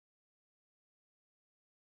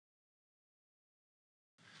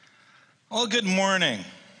Well, good morning.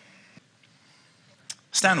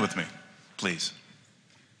 Stand with me, please.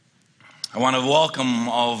 I want to welcome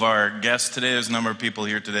all of our guests today. There's a number of people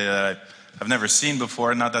here today that I've never seen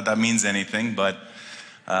before. Not that that means anything, but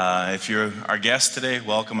if you're our guest today,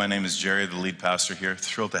 welcome. My name is Jerry, the lead pastor here.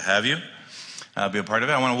 Thrilled to have you be a part of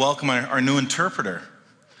it. I want to welcome our new interpreter.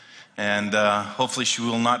 And hopefully she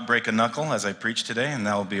will not break a knuckle as I preach today, and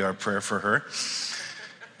that will be our prayer for her.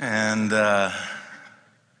 And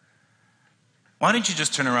why don't you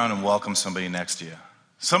just turn around and welcome somebody next to you?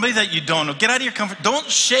 Somebody that you don't know. Get out of your comfort. Don't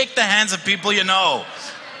shake the hands of people you know.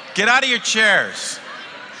 Get out of your chairs.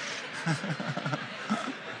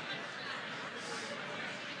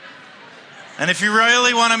 And if you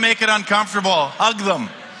really want to make it uncomfortable, hug them.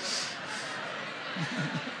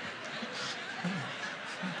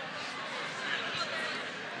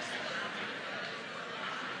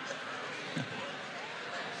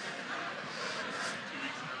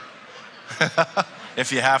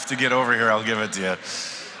 If you have to get over here, I'll give it to you.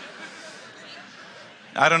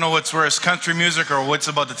 I don't know what's worse, country music or what's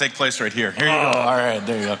about to take place right here. Here you go. All right,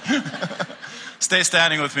 there you go. Stay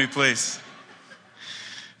standing with me, please.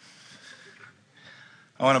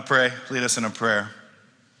 I want to pray. Lead us in a prayer.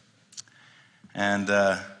 And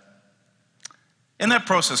in that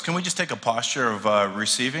process, can we just take a posture of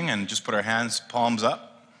receiving and just put our hands, palms up?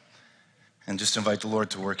 And just invite the Lord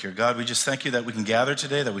to work here. God, we just thank you that we can gather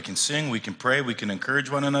today, that we can sing, we can pray, we can encourage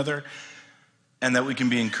one another, and that we can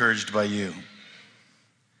be encouraged by you.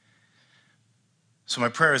 So my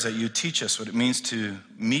prayer is that you teach us what it means to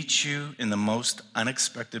meet you in the most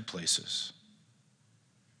unexpected places.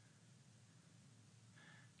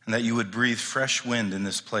 And that you would breathe fresh wind in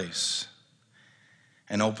this place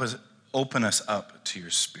and open us up to your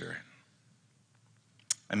Spirit.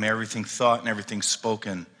 And may everything thought and everything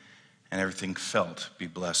spoken and everything felt be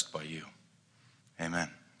blessed by you. Amen.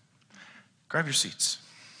 Grab your seats.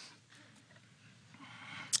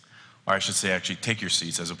 Or I should say, actually, take your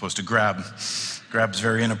seats as opposed to grab. Grab's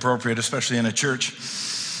very inappropriate, especially in a church.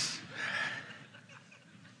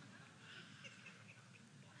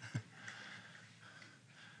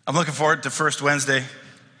 I'm looking forward to First Wednesday.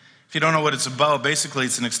 If you don't know what it's about, basically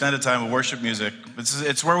it's an extended time of worship music.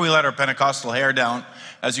 It's where we let our Pentecostal hair down.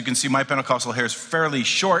 As you can see, my Pentecostal hair is fairly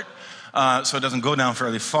short, so it doesn't go down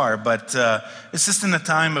fairly far. But it's just in the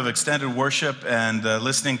time of extended worship and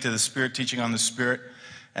listening to the Spirit, teaching on the Spirit.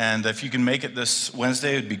 And if you can make it this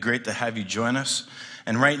Wednesday, it would be great to have you join us.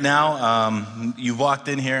 And right now, you walked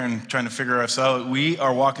in here and trying to figure us out. We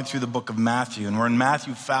are walking through the book of Matthew, and we're in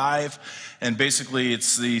Matthew 5. And basically,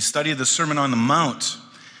 it's the study of the Sermon on the Mount.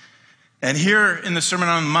 And here in the Sermon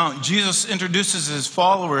on the Mount, Jesus introduces his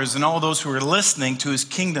followers and all those who are listening to his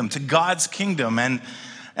kingdom, to God's kingdom. And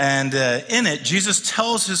in it, Jesus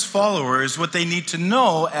tells his followers what they need to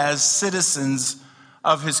know as citizens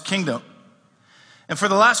of his kingdom. And for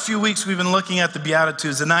the last few weeks, we've been looking at the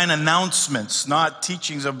Beatitudes, the 9 announcements, not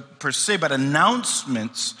teachings per se, but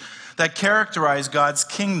announcements that characterize God's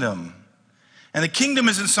kingdom. And the kingdom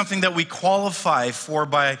isn't something that we qualify for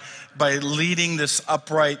by leading this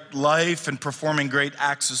upright life and performing great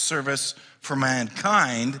acts of service for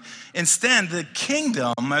mankind. Instead, the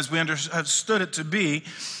kingdom, as we understood it to be,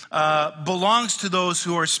 belongs to those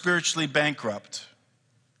who are spiritually bankrupt,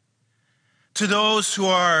 to those who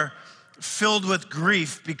are filled with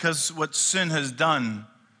grief because what sin has done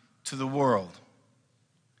to the world,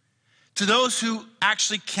 to those who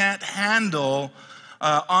actually can't handle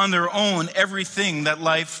on their own everything that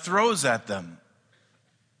life throws at them.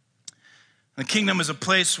 The kingdom is a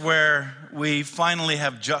place where we finally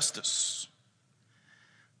have justice.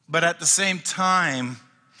 But at the same time,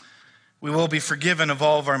 we will be forgiven of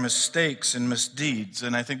all of our mistakes and misdeeds.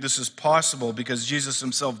 And I think this is possible because Jesus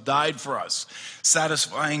himself died for us,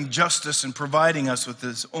 satisfying justice and providing us with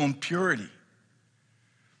his own purity.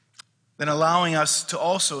 Then allowing us to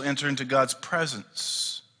also enter into God's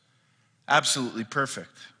presence. Absolutely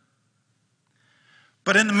perfect.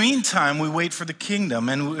 But in the meantime, we wait for the kingdom,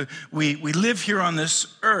 and we live here on this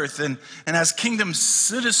earth, and as kingdom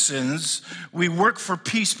citizens, we work for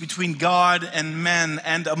peace between God and men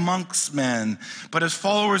and amongst men. But as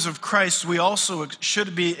followers of Christ, we also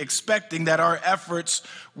should be expecting that our efforts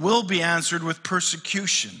will be answered with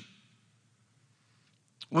persecution,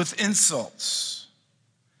 with insults,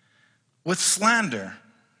 with slander.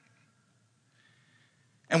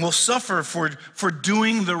 And we'll suffer for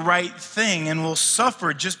doing the right thing, and we'll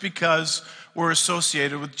suffer just because we're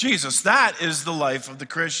associated with Jesus. That is the life of the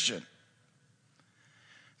Christian.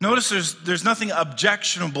 Notice there's nothing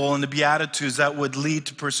objectionable in the Beatitudes that would lead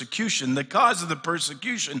to persecution. The cause of the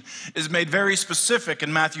persecution is made very specific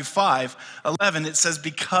in Matthew 5:11. It says,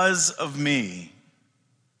 because of me.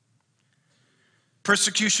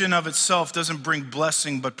 Persecution of itself doesn't bring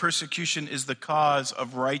blessing, but persecution is the cause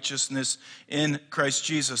of righteousness in Christ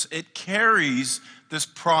Jesus. It carries this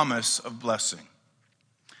promise of blessing.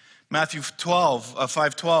 Matthew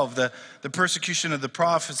 5:12, the persecution of the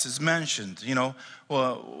prophets is mentioned.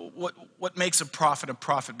 Well, what makes a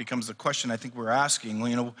prophet becomes the question I think we're asking.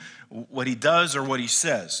 What he does or what he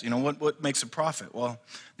says. What makes a prophet? Well,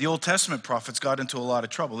 the Old Testament prophets got into a lot of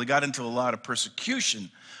trouble. They got into a lot of persecution.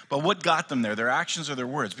 But what got them there? Their actions or their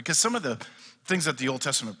words? Because some of the things that the Old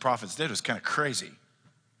Testament prophets did was kind of crazy.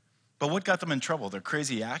 But what got them in trouble? Their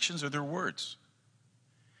crazy actions or their words?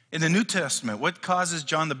 In the New Testament, what causes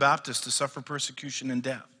John the Baptist to suffer persecution and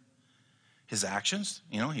death? His actions?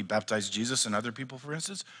 He baptized Jesus and other people, for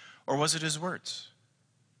instance. Or was it his words?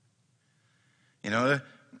 Was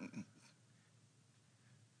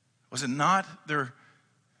it not their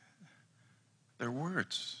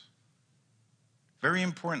words? Very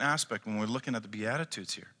important aspect when we're looking at the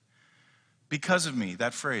Beatitudes here. Because of me,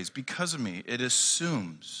 that phrase, because of me, it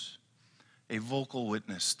assumes a vocal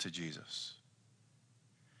witness to Jesus.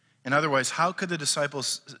 And otherwise, how could the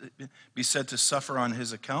disciples be said to suffer on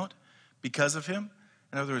his account? Because of him?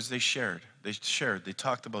 In other words, they shared, they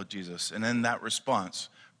talked about Jesus. And in that response,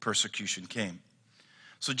 persecution came.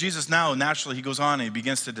 So Jesus now, naturally, he goes on and he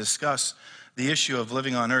begins to discuss the issue of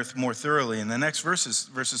living on earth more thoroughly. In the next verses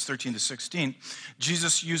 13 to 16,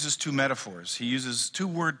 Jesus uses two metaphors. He uses two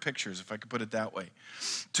word pictures, if I could put it that way,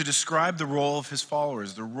 to describe the role of his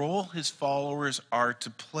followers, the role his followers are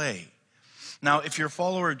to play. Now, if you're a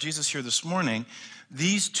follower of Jesus here this morning,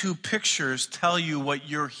 these two pictures tell you what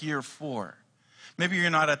you're here for. Maybe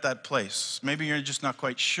you're not at that place. Maybe you're just not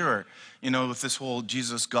quite sure, with this whole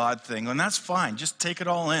Jesus God thing. And that's fine. Just take it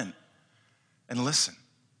all in and listen.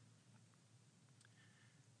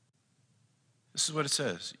 This is what it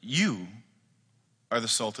says. You are the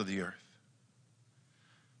salt of the earth.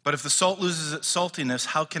 But if the salt loses its saltiness,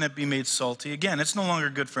 how can it be made salty again? It's no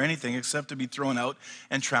longer good for anything except to be thrown out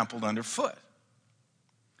and trampled underfoot.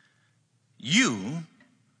 You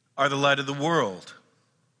are the light of the world.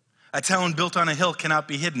 A town built on a hill cannot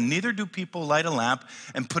be hidden. Neither do people light a lamp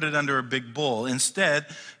and put it under a big bowl. Instead,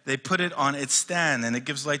 they put it on its stand, and it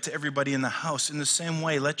gives light to everybody in the house. In the same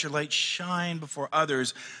way, let your light shine before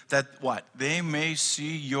others, that what? They may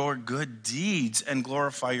see your good deeds and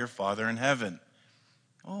glorify your Father in heaven.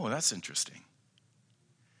 Oh, that's interesting.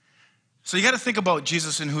 So you got to think about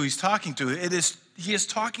Jesus and who he's talking to. He is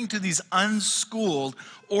talking to these unschooled,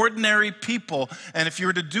 ordinary people. And if you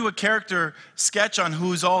were to do a character sketch on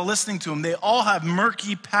who's all listening to him, they all have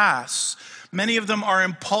murky pasts. Many of them are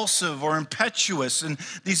impulsive or impetuous. And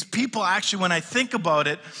these people actually, when I think about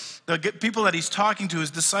it, the people that he's talking to,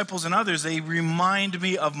 his disciples and others, they remind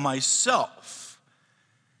me of myself.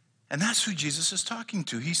 And that's who Jesus is talking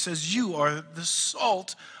to. He says, you are the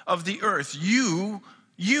salt of the earth. You,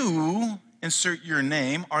 insert your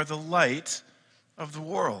name, are the light of the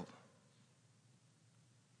world.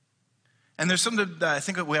 And there's something that I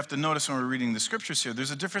think that we have to notice when we're reading the scriptures here.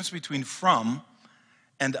 There's a difference between from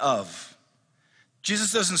and of.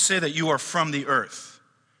 Jesus doesn't say that you are from the earth.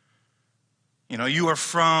 You are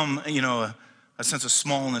from, a sense of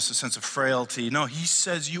smallness, a sense of frailty. No, he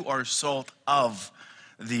says you are salt of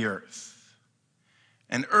the earth.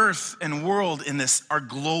 And earth and world in this are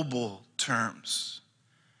global terms.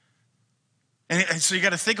 And so you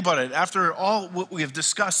got to think about it. After all what we have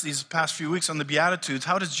discussed these past few weeks on the Beatitudes,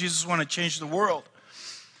 how does Jesus want to change the world?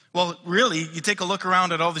 Well, really, you take a look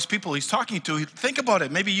around at all these people he's talking to. Think about it.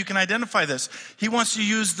 Maybe you can identify this. He wants to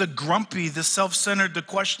use the grumpy, the self-centered, the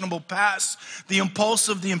questionable past, the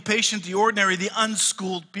impulsive, the impatient, the ordinary, the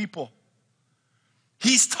unschooled people.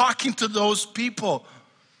 He's talking to those people.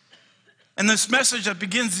 And this message that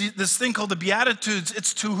begins this thing called the Beatitudes,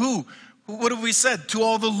 it's to who? What have we said? To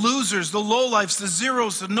all the losers, the lowlifes, the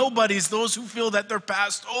zeros, the nobodies, those who feel that they're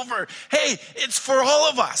passed over. Hey, it's for all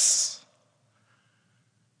of us.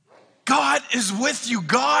 God is with you.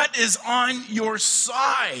 God is on your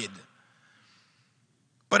side.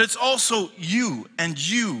 But it's also you and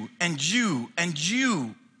you and you and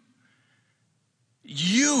you.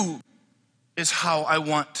 You is how I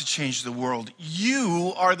want to change the world.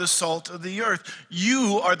 You are the salt of the earth.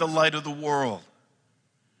 You are the light of the world.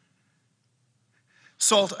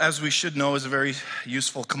 Salt, as we should know, is a very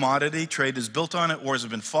useful commodity. Trade is built on it. Wars have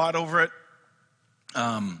been fought over it.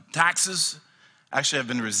 Taxes actually have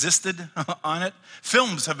been resisted on it.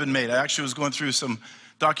 Films have been made. I actually was going through some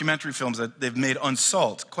documentary films that they've made on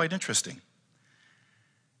salt. Quite interesting.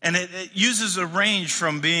 And it uses a range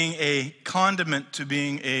from being a condiment to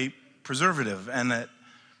being a preservative, and at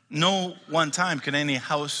no one time can any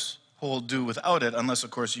household do without it, unless,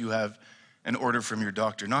 of course, you have an order from your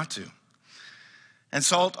doctor not to. And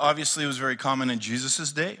salt, obviously, was very common in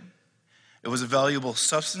Jesus' day. It was a valuable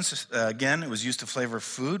substance. Again, it was used to flavor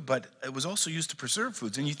food, but it was also used to preserve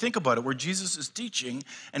foods. And you think about it, where Jesus is teaching,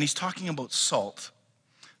 and he's talking about salt.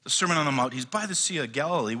 The Sermon on the Mount, he's by the Sea of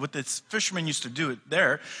Galilee. What the fishermen used to do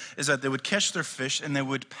there is that they would catch their fish and they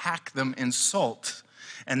would pack them in salt.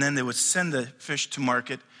 And then they would send the fish to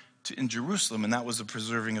market in Jerusalem, and that was a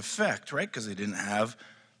preserving effect, right? Because they didn't have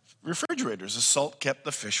refrigerators. The salt kept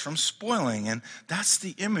the fish from spoiling. And that's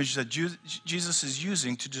the image that Jesus is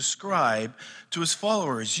using to describe to his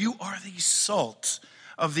followers. You are the salt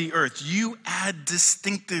of the earth. You add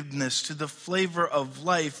distinctiveness to the flavor of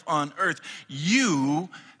life on earth. You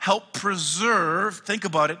help preserve, think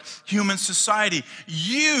about it, human society.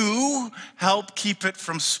 You help keep it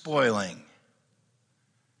from spoiling.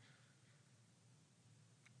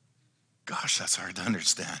 Gosh, that's hard to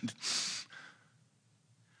understand.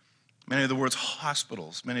 Many of the world's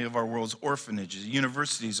hospitals, many of our world's orphanages,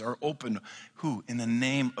 universities are open. Who? In the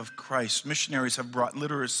name of Christ. Missionaries have brought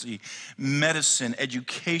literacy, medicine,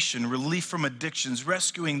 education, relief from addictions,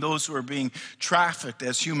 rescuing those who are being trafficked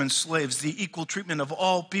as human slaves, the equal treatment of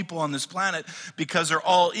all people on this planet because they're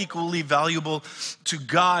all equally valuable to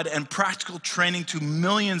God, and practical training to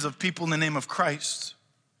millions of people in the name of Christ.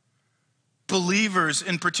 Believers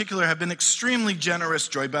in particular have been extremely generous,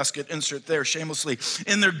 Joy Beskett, insert there shamelessly,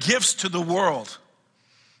 in their gifts to the world.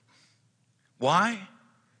 Why?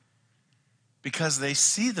 Because they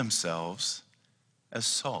see themselves as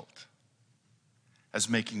salt, as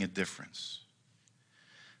making a difference.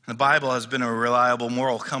 The Bible has been a reliable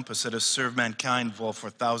moral compass that has served mankind well for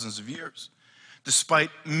thousands of years, despite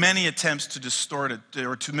many attempts to distort it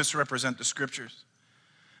or to misrepresent the scriptures.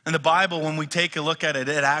 And the Bible, when we take a look at it,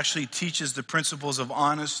 it actually teaches the principles of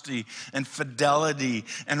honesty and fidelity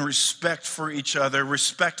and respect for each other,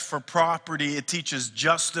 respect for property. It teaches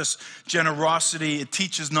justice, generosity. It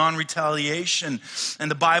teaches non-retaliation. And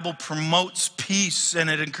the Bible promotes peace, and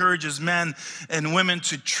it encourages men and women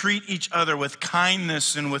to treat each other with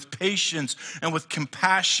kindness and with patience and with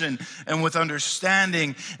compassion and with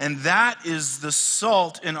understanding. And that is the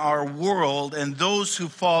salt in our world. And those who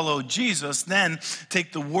follow Jesus then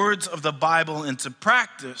take the words of the Bible into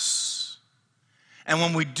practice. And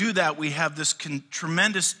when we do that, we have this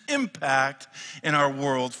tremendous impact in our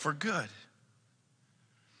world for good.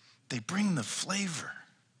 They bring the flavor.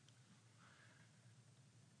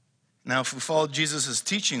 Now, if we follow Jesus'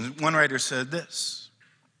 teachings, one writer said this: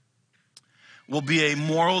 we'll be a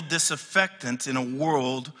moral disinfectant in a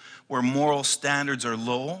world where moral standards are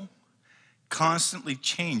low, constantly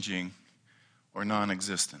changing, or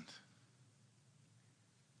non-existent.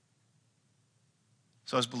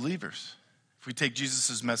 So as believers, if we take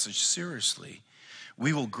Jesus' message seriously,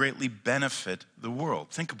 we will greatly benefit the world.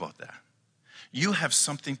 Think about that. You have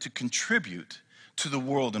something to contribute to the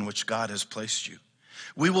world in which God has placed you.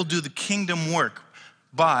 We will do the kingdom work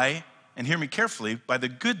by, and hear me carefully, by the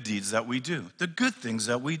good deeds that we do, the good things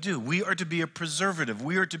that we do. We are to be a preservative.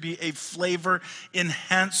 We are to be a flavor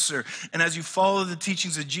enhancer. And as you follow the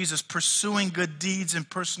teachings of Jesus, pursuing good deeds and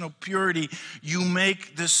personal purity, you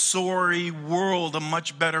make this sorry world a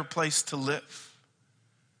much better place to live.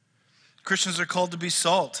 Christians are called to be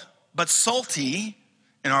salt, but salty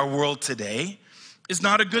in our world today is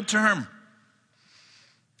not a good term.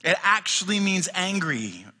 It actually means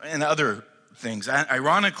angry and other things.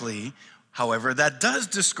 Ironically, however, that does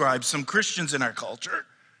describe some Christians in our culture,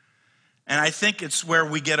 and I think it's where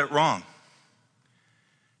we get it wrong.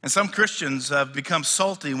 And some Christians have become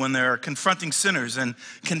salty when they're confronting sinners and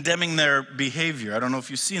condemning their behavior. I don't know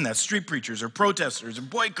if you've seen that. Street preachers or protesters or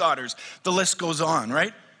boycotters, the list goes on,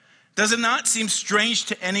 right? Does it not seem strange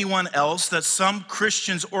to anyone else that some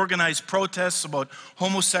Christians organize protests about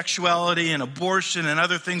homosexuality and abortion and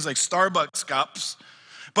other things like Starbucks cups,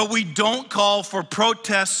 but we don't call for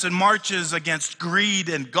protests and marches against greed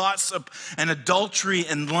and gossip and adultery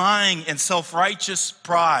and lying and self-righteous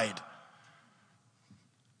pride?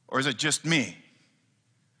 Or is it just me?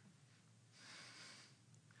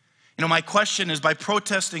 You know, my question is, by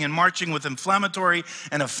protesting and marching with inflammatory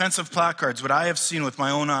and offensive placards, what I have seen with my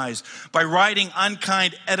own eyes, by writing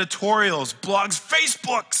unkind editorials, blogs,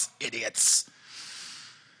 Facebooks, idiots,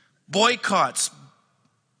 boycotts,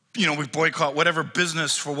 we boycott whatever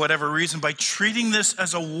business for whatever reason, by treating this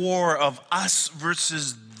as a war of us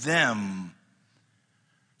versus them,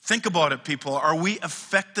 Think about it, people. Are we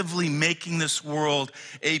effectively making this world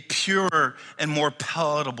a purer and more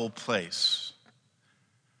palatable place?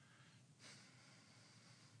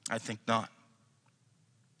 I think not.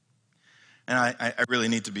 And I really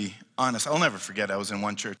need to be honest. I'll never forget, I was in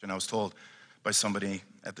one church and I was told by somebody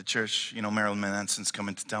at the church, Marilyn Manson's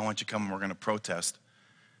coming to town. Why don't you come and we're going to protest?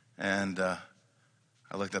 And I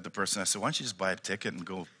looked at the person. I said, why don't you just buy a ticket and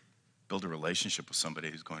go build a relationship with somebody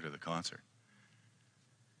who's going to the concert?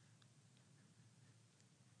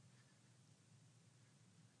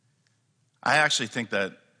 I actually think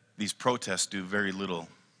that these protests do very little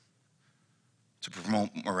to promote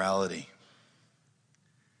morality.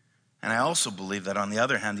 And I also believe that, on the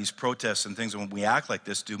other hand, these protests and things, when we act like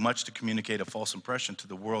this, do much to communicate a false impression to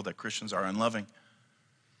the world that Christians are unloving,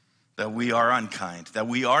 that we are unkind, that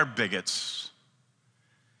we are bigots,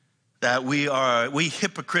 that we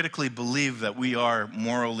hypocritically believe that we are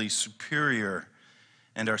morally superior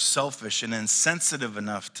and are selfish and insensitive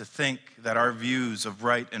enough to think that our views of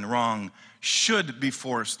right and wrong should be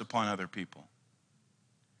forced upon other people.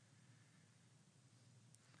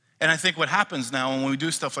 And I think what happens now when we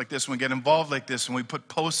do stuff like this, when we get involved like this, and we put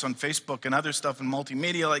posts on Facebook and other stuff in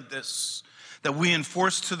multimedia like this, that we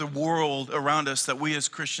enforce to the world around us that we as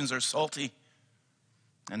Christians are salty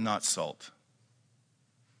and not salt.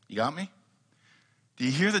 You got me? Do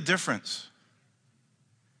you hear the difference?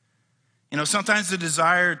 Sometimes the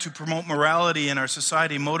desire to promote morality in our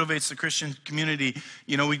society motivates the Christian community.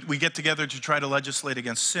 We get together to try to legislate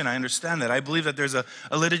against sin. I understand that. I believe that there's a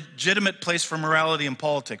legitimate place for morality in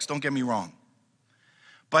politics. Don't get me wrong.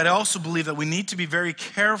 But I also believe that we need to be very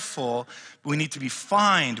careful. We need to be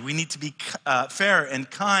fined. We need to be fair and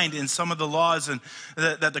kind in some of the laws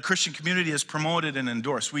that the Christian community has promoted and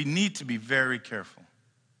endorsed. We need to be very careful.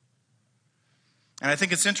 And I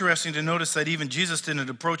think it's interesting to notice that even Jesus didn't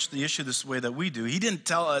approach the issue this way that we do. He didn't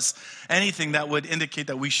tell us anything that would indicate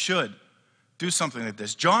that we should do something like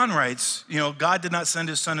this. John writes, God did not send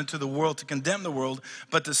his son into the world to condemn the world,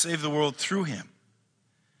 but to save the world through him.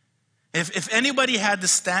 If anybody had the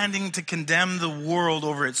standing to condemn the world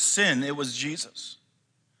over its sin, it was Jesus.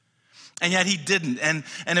 And yet he didn't. And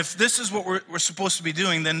if this is what we're supposed to be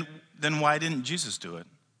doing, then why didn't Jesus do it?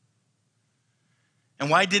 And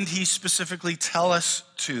why didn't he specifically tell us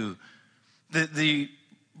to? The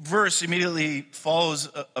verse immediately follows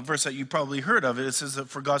a verse that you probably heard of. It says that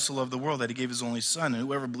for God so loved the world that he gave his only son, and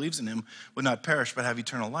whoever believes in him would not perish but have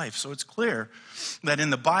eternal life. So it's clear that in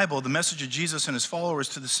the Bible, the message of Jesus and his followers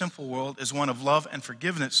to the sinful world is one of love and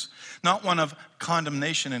forgiveness, not one of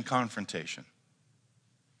condemnation and confrontation.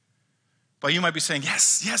 But you might be saying,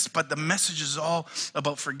 yes, but the message is all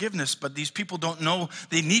about forgiveness. But these people don't know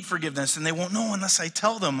they need forgiveness, and they won't know unless I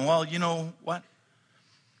tell them. Well, you know what?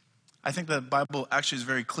 I think the Bible actually is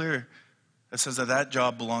very clear. It says that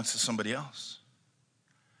job belongs to somebody else.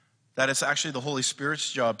 That it's actually the Holy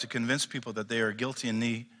Spirit's job to convince people that they are guilty and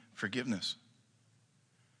need forgiveness.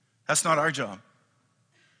 That's not our job.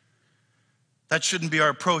 That shouldn't be our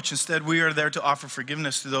approach. Instead, we are there to offer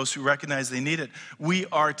forgiveness to those who recognize they need it. We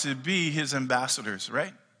are to be his ambassadors,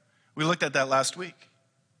 right? We looked at that last week.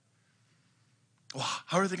 Well,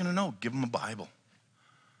 how are they going to know? Give them a Bible.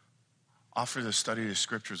 Offer the study of the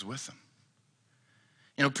scriptures with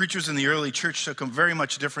them. Preachers in the early church took a very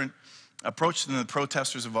much different approach than the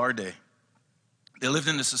protesters of our day. They lived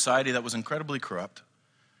in a society that was incredibly corrupt,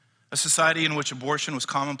 a society in which abortion was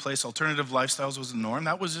commonplace, alternative lifestyles was the norm.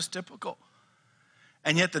 That was just typical.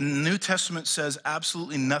 And yet the New Testament says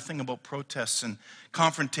absolutely nothing about protests and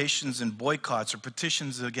confrontations and boycotts or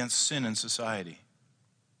petitions against sin in society.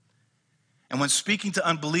 And when speaking to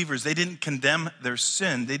unbelievers, they didn't condemn their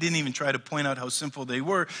sin. They didn't even try to point out how sinful they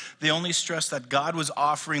were. They only stressed that God was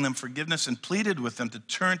offering them forgiveness and pleaded with them to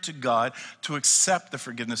turn to God to accept the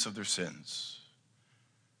forgiveness of their sins.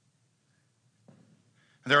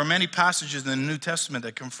 There are many passages in the New Testament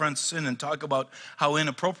that confront sin and talk about how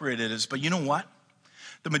inappropriate it is. But you know what?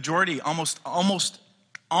 The majority, almost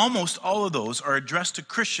all of those are addressed to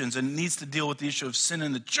Christians and needs to deal with the issue of sin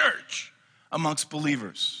in the church amongst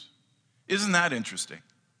believers. Isn't that interesting?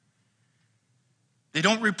 They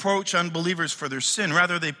don't reproach unbelievers for their sin.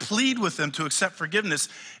 Rather, they plead with them to accept forgiveness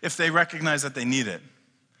if they recognize that they need it.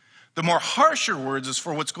 The more harsher words is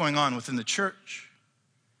for what's going on within the church.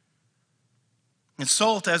 And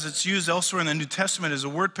salt, as it's used elsewhere in the New Testament, is a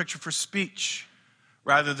word picture for speech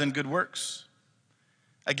rather than good works.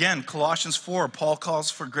 Again, Colossians 4, Paul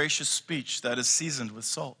calls for gracious speech that is seasoned with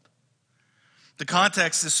salt. The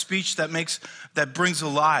context is speech that brings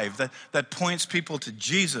alive, that points people to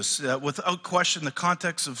Jesus. Without question, the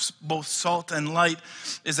context of both salt and light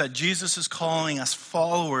is that Jesus is calling us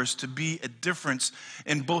followers to be a difference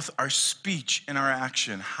in both our speech and our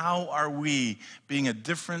action. How are we being a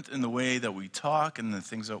different in the way that we talk and the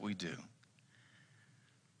things that we do?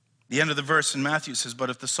 The end of the verse in Matthew says, but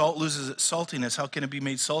if the salt loses its saltiness, how can it be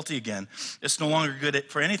made salty again? It's no longer good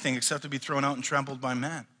for anything except to be thrown out and trampled by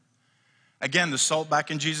man. Again, the salt back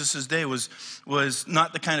in Jesus' day was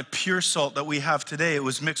not the kind of pure salt that we have today. It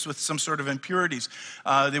was mixed with some sort of impurities.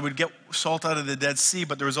 They would get salt out of the Dead Sea,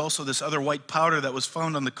 but there was also this other white powder that was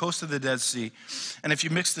found on the coast of the Dead Sea. And if you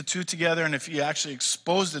mix the two together and if you actually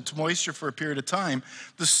exposed it to moisture for a period of time,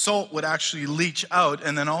 the salt would actually leach out,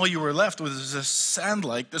 and then all you were left with is this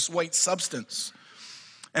sand-like, this white substance.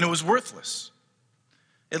 And it was worthless.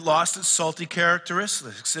 It lost its salty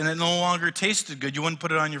characteristics, and it no longer tasted good. You wouldn't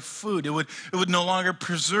put it on your food. It would no longer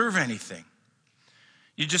preserve anything.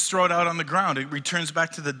 You just throw it out on the ground. It returns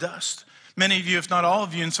back to the dust. Many of you, if not all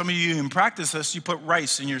of you, and some of you in practice this, you put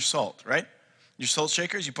rice in your salt, right? Your salt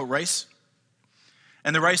shakers, you put rice.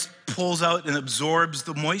 And the rice pulls out and absorbs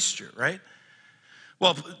the moisture, right?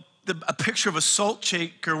 Well, a picture of a salt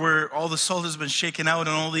shaker where all the salt has been shaken out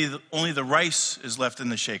and only the rice is left in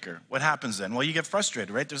the shaker. What happens then? Well, you get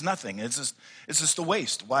frustrated, right? There's nothing. It's just a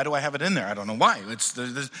waste. Why do I have it in there? I don't know why.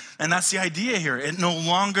 And that's the idea here. It's no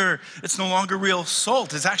longer real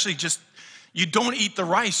salt. It's actually just, you don't eat the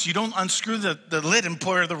rice. You don't unscrew the lid and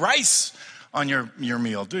pour the rice on your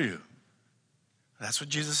meal, do you? That's what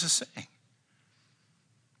Jesus is saying.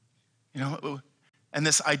 You know, and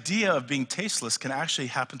this idea of being tasteless can actually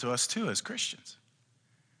happen to us too as Christians.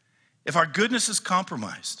 If our goodness is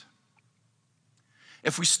compromised,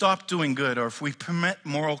 if we stop doing good, or if we permit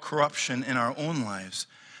moral corruption in our own lives,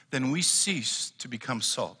 then we cease to become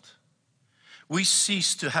salt. We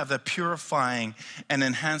cease to have that purifying and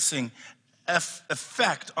enhancing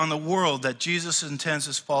effect on the world that Jesus intends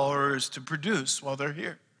his followers to produce while they're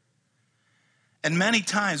here. And many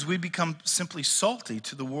times we become simply salty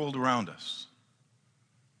to the world around us.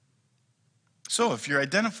 So if you're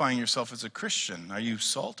identifying yourself as a Christian, are you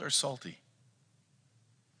salt or salty?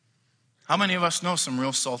 How many of us know some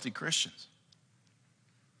real salty Christians?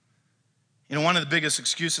 You know, one of the biggest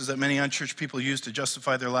excuses that many unchurched people use to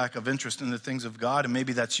justify their lack of interest in the things of God, and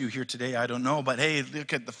maybe that's you here today, I don't know, but hey,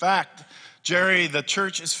 look at the fact. Jerry, the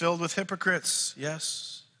church is filled with hypocrites.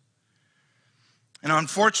 Yes. And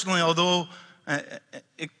unfortunately, although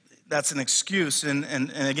that's an excuse,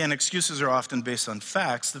 and again, excuses are often based on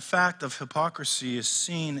facts. The fact of hypocrisy is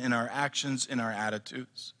seen in our actions, in our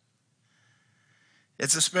attitudes.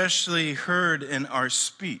 It's especially heard in our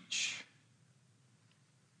speech.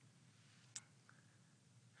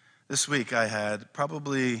 This week I had I'll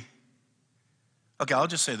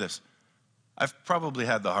just say this. I've probably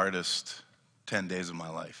had the hardest 10 days of my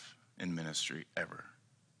life in ministry ever.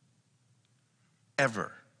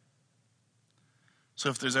 Ever. So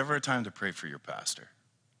if there's ever a time to pray for your pastor.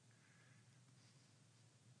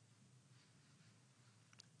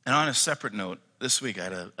 And on a separate note, this week I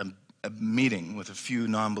had a meeting with a few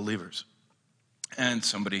non-believers and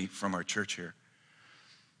somebody from our church here.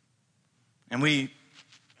 And we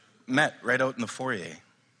met right out in the foyer.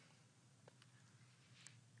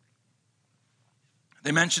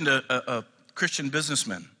 They mentioned a Christian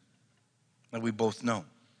businessman that we both know,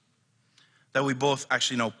 that we both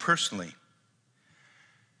actually know personally.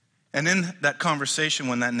 And in that conversation,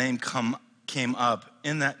 when that name came up,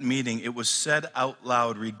 in that meeting, it was said out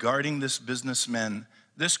loud regarding this businessman,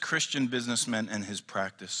 this Christian businessman and his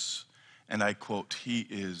practice. And I quote, he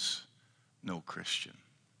is no Christian.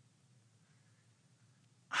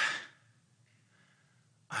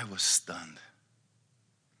 I was stunned.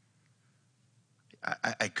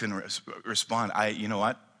 I couldn't respond. You know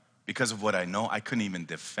what? Because of what I know, I couldn't even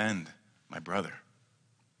defend my brother.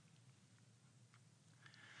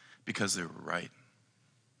 Because they were right.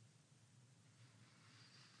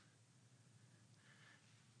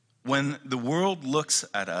 When the world looks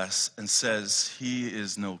at us and says, he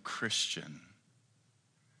is no Christian,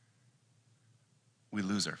 we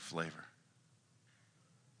lose our flavor.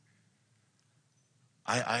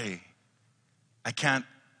 I can't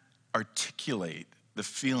articulate the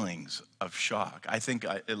feelings of shock. I think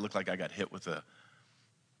it looked like I got hit with a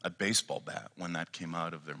baseball bat when that came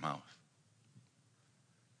out of their mouth.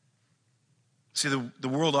 See, the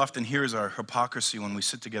world often hears our hypocrisy when we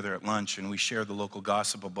sit together at lunch and we share the local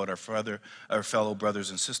gossip about our fellow brothers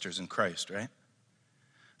and sisters in Christ, right?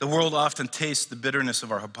 The world often tastes the bitterness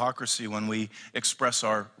of our hypocrisy when we express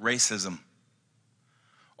our racism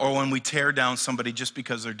or when we tear down somebody just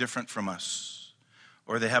because they're different from us.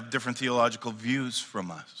 or they have different theological views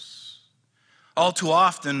from us. All too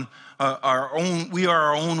often, we are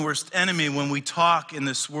our own worst enemy when we talk in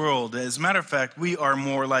this world. As a matter of fact, we are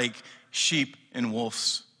more like sheep in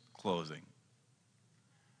wolf's clothing.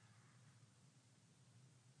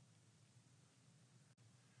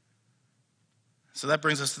 So that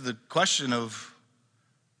brings us to the question of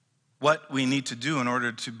what we need to do in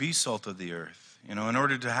order to be salt of the earth, in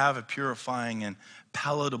order to have a purifying and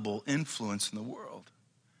palatable influence in the world.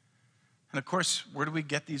 And of course, where do we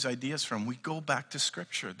get these ideas from? We go back to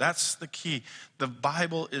Scripture. That's the key. The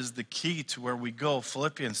Bible is the key to where we go.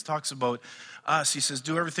 Philippians talks about us. He says,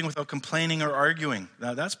 do everything without complaining or arguing.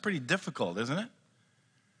 Now, that's pretty difficult, isn't it?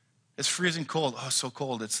 It's freezing cold. Oh, it's so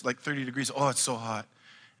cold. It's like 30 degrees. Oh, it's so hot.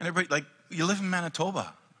 And everybody, you live in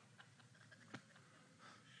Manitoba.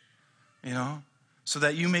 So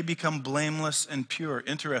that you may become blameless and pure.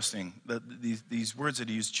 Interesting that these words that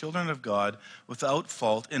he used, children of God, without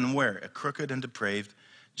fault, in where? A crooked and depraved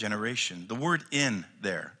generation. The word in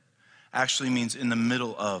there actually means in the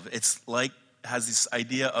middle of. It's has this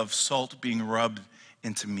idea of salt being rubbed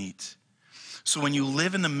into meat. So when you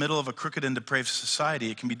live in the middle of a crooked and depraved society,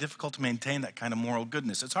 it can be difficult to maintain that kind of moral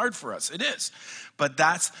goodness. It's hard for us, it is. But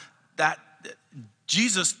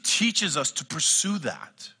Jesus teaches us to pursue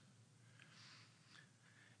that.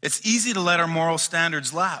 It's easy to let our moral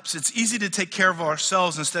standards lapse. It's easy to take care of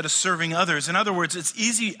ourselves instead of serving others. In other words, it's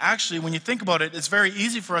easy, actually, when you think about it, it's very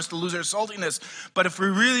easy for us to lose our saltiness. But if we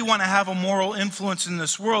really want to have a moral influence in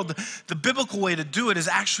this world, the biblical way to do it is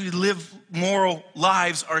actually live moral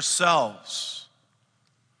lives ourselves.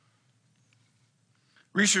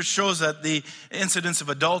 Research shows that the incidence of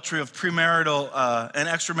adultery, of premarital and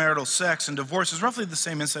extramarital sex and divorce is roughly the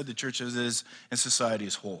same inside the church as it is in society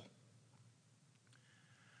as a whole.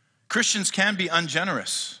 Christians can be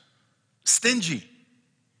ungenerous, stingy,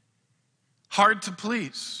 hard to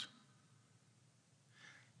please.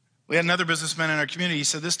 We had another businessman in our community. He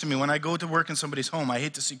said this to me: when I go to work in somebody's home, I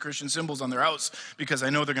hate to see Christian symbols on their house because I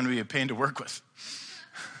know they're going to be a pain to work with.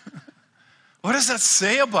 What does that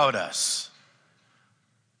say about us?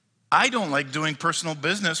 I don't like doing personal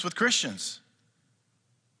business with Christians.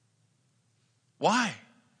 Why?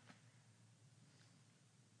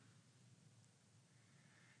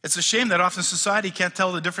 It's a shame that often society can't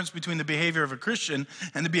tell the difference between the behavior of a Christian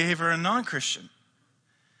and the behavior of a non-Christian.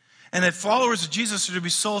 And if followers of Jesus are to be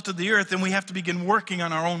salt of the earth, then we have to begin working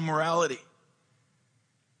on our own morality.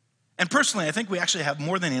 And personally, I think we actually have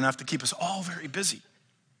more than enough to keep us all very busy.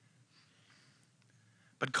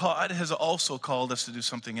 But God has also called us to do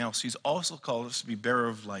something else. He's also called us to be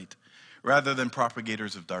bearers of light rather than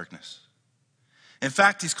propagators of darkness. In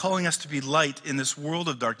fact, he's calling us to be light in this world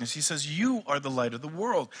of darkness. He says, you are the light of the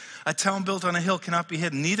world. A town built on a hill cannot be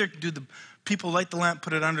hidden. Neither do the people light the lamp,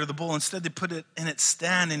 put it under the bowl. Instead, they put it in its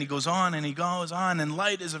stand. And he goes on and he goes on. And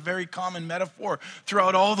light is a very common metaphor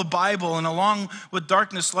throughout all the Bible. And along with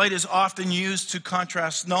darkness, light is often used to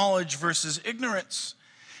contrast knowledge versus ignorance.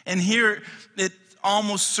 And here it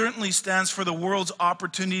almost certainly stands for the world's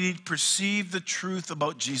opportunity to perceive the truth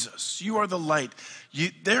about Jesus. You are the light.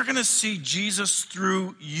 They're going to see Jesus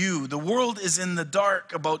through you. The world is in the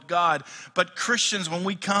dark about God, but Christians, when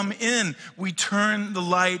we come in, we turn the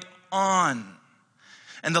light on.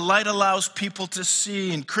 And the light allows people to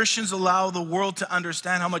see, and Christians allow the world to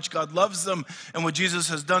understand how much God loves them and what Jesus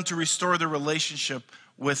has done to restore their relationship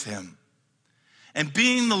with him. And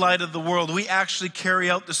being the light of the world, we actually carry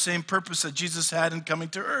out the same purpose that Jesus had in coming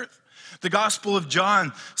to earth. The Gospel of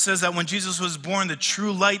John says that when Jesus was born, the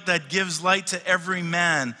true light that gives light to every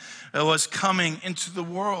man was coming into the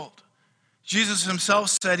world. Jesus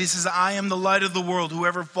himself said, he says, I am the light of the world.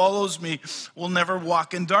 Whoever follows me will never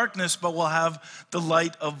walk in darkness, but will have the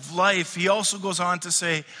light of life. He also goes on to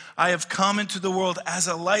say, I have come into the world as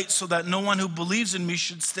a light so that no one who believes in me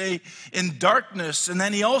should stay in darkness. And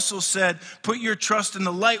then he also said, put your trust in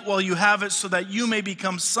the light while you have it so that you may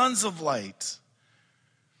become sons of light.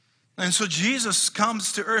 And so Jesus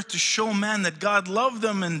comes to earth to show men that God loved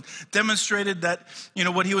them and demonstrated that,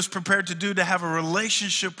 what he was prepared to do to have a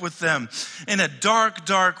relationship with them in a dark,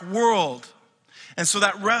 dark world. And so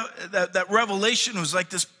that revelation was like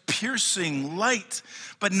this piercing light.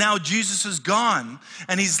 But now Jesus is gone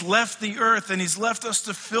and he's left the earth and he's left us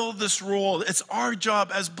to fill this role. It's our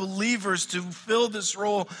job as believers to fill this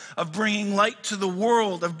role of bringing light to the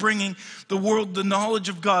world, of bringing the world the knowledge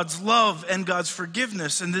of God's love and God's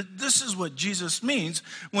forgiveness. And this is what Jesus means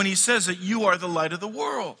when he says that you are the light of the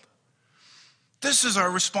world. This is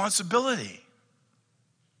our responsibility.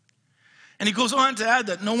 And he goes on to add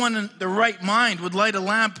that no one in their right mind would light a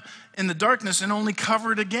lamp in the darkness and only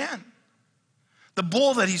cover it again. The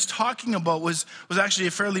bowl that he's talking about was actually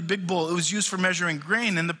a fairly big bowl. It was used for measuring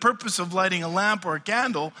grain. And the purpose of lighting a lamp or a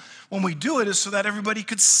candle, when we do it, is so that everybody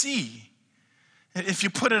could see. If you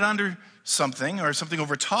put it under something or something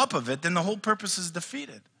over top of it, then the whole purpose is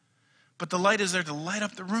defeated. But the light is there to light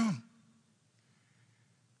up the room.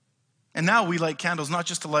 And now we light candles not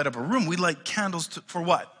just to light up a room. We light candles for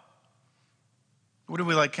what? What do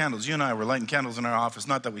we light candles? You and I were lighting candles in our office.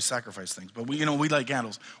 Not that we sacrifice things, but we light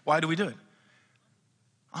candles. Why do we do it?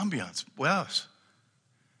 Ambiance. What else?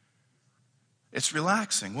 It's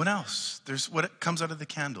relaxing. What else? There's what comes out of the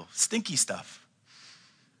candle. Stinky stuff.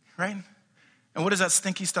 Right? And what does that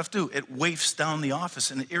stinky stuff do? It wafts down the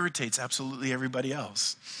office and it irritates absolutely everybody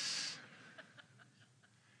else.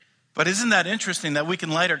 But isn't that interesting that we can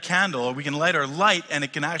light our candle or we can light our light and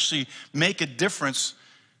it can actually make a difference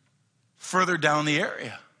further down the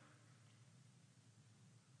area?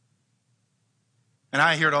 And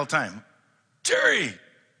I hear it all the time. Jerry,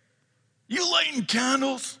 you lighting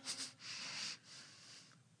candles?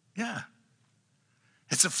 Yeah.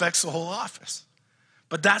 It affects the whole office.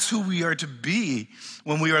 But that's who we are to be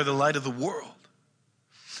when we are the light of the world.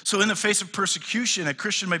 So in the face of persecution, a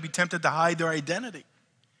Christian might be tempted to hide their identity.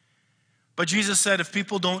 But Jesus said if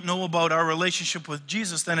people don't know about our relationship with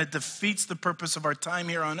Jesus, then it defeats the purpose of our time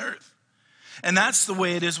here on earth. And that's the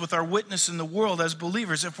way it is with our witness in the world as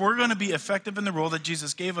believers. If we're going to be effective in the role that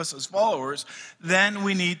Jesus gave us as followers, then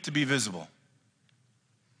we need to be visible.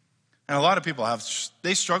 And a lot of people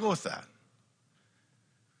they struggle with that.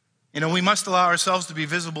 We must allow ourselves to be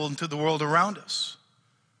visible into the world around us.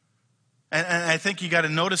 And I think you got to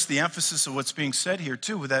notice the emphasis of what's being said here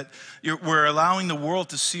too, that we're allowing the world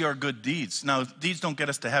to see our good deeds. Now, deeds don't get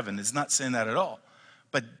us to heaven. It's not saying that at all.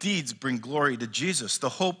 But deeds bring glory to Jesus. The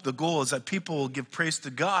hope, the goal is that people will give praise to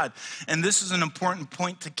God. And this is an important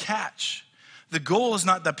point to catch. The goal is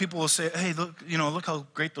not that people will say, hey, look how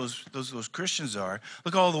great those Christians are.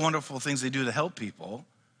 Look at all the wonderful things they do to help people.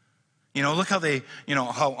 Look how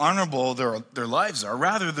how honorable their lives are.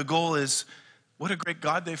 Rather, the goal is, what a great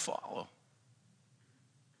God they follow.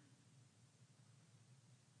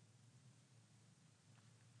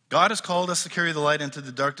 God has called us to carry the light into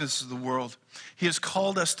the darkness of the world. He has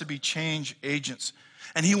called us to be change agents.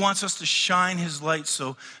 And he wants us to shine his light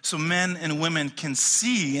so men and women can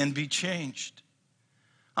see and be changed.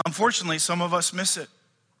 Unfortunately, some of us miss it.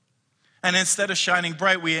 And instead of shining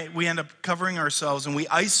bright, we end up covering ourselves and we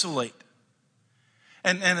isolate.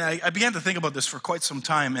 And I began to think about this for quite some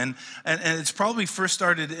time, and it's probably first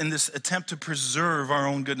started in this attempt to preserve our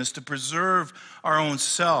own goodness, to preserve our own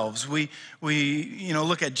selves. We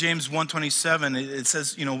look at James 1:27. It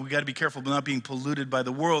says, we got to be careful about not being polluted by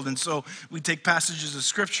the world. And so we take passages of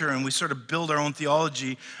Scripture and we sort of build our own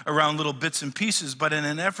theology around little bits and pieces. But in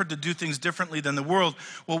an effort to do things differently than the world,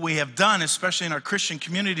 what we have done, especially in our Christian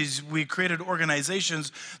communities, we created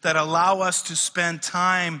organizations that allow us to spend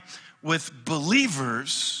time with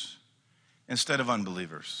believers instead of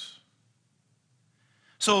unbelievers.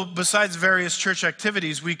 So besides various church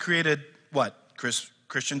activities, we created what?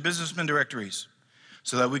 Christian businessman directories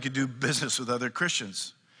so that we could do business with other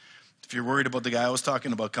Christians. If you're worried about the guy I was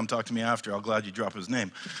talking about, come talk to me after. I'll glad you drop his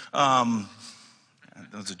name. That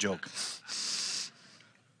was a joke.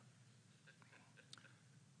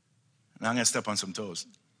 Now I'm going to step on some toes.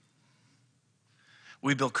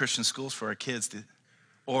 We built Christian schools for our kids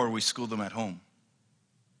or we schooled them at home.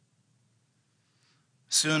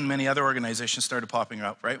 Soon, many other organizations started popping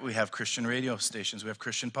up, right? We have Christian radio stations, we have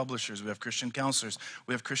Christian publishers, we have Christian counselors,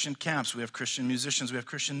 we have Christian camps, we have Christian musicians, we have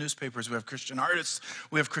Christian newspapers, we have Christian artists,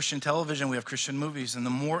 we have Christian television, we have Christian movies. And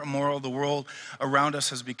the more immoral the world around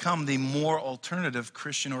us has become, the more alternative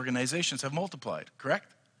Christian organizations have multiplied,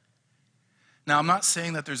 correct? Now, I'm not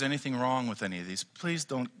saying that there's anything wrong with any of these. Please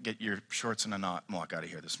don't get your shorts in a knot and walk out of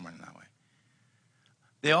here this morning that way.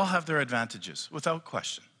 They all have their advantages, without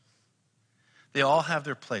question. They all have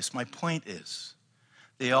their place. My point is,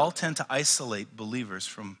 they all tend to isolate believers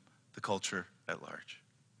from the culture at large.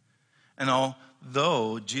 And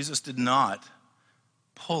although Jesus did not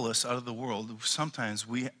pull us out of the world, sometimes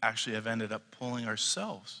we actually have ended up pulling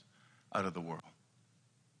ourselves out of the world.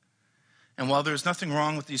 And while there's nothing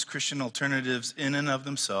wrong with these Christian alternatives in and of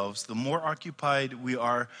themselves, the more occupied we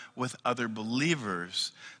are with other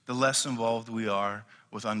believers, the less involved we are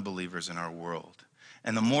with unbelievers in our world.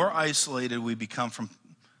 And the more isolated we become from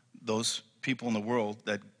those people in the world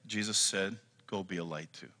that Jesus said, go be a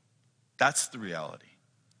light to. That's the reality.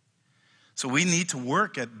 So we need to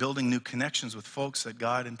work at building new connections with folks that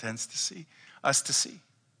God intends to see us to see.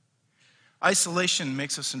 Isolation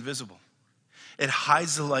makes us invisible. It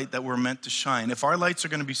hides the light that we're meant to shine. If our lights are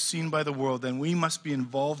going to be seen by the world, then we must be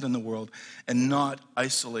involved in the world and not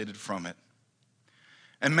isolated from it.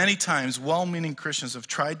 And many times, well-meaning Christians have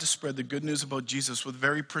tried to spread the good news about Jesus with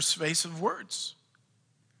very persuasive words.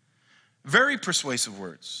 Very persuasive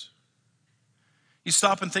words. You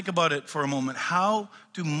stop and think about it for a moment. How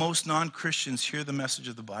do most non-Christians hear the message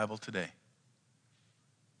of the Bible today?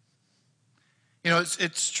 You know,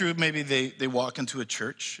 it's true, maybe they walk into a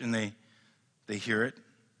church and they hear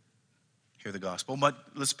the gospel. But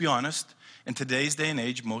let's be honest, in today's day and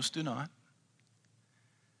age, most do not.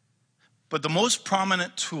 But the most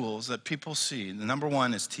prominent tools that people see, the number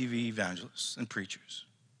one is TV evangelists and preachers.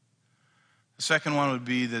 The second one would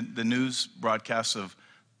be the news broadcasts of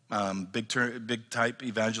big type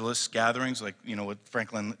evangelists gatherings, like, you know, what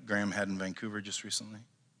Franklin Graham had in Vancouver just recently.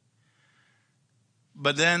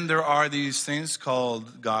 But then there are these things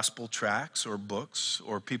called gospel tracts or books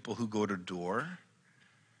or people who go to door.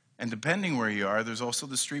 And depending where you are, there's also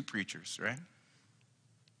the street preachers, right?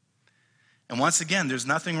 And once again, there's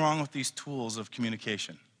nothing wrong with these tools of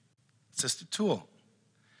communication. It's just a tool.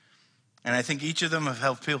 And I think each of them have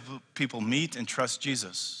helped people meet and trust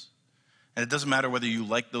Jesus. And it doesn't matter whether you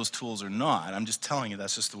like those tools or not. I'm just telling you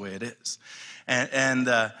that's just the way it is.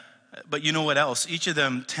 But you know what else? Each of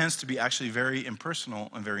them tends to be actually very impersonal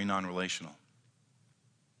and very non-relational.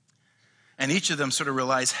 And each of them sort of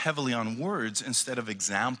relies heavily on words instead of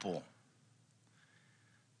example.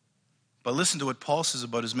 But listen to what Paul says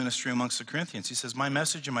about his ministry amongst the Corinthians. He says, my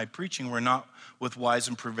message and my preaching were not with wise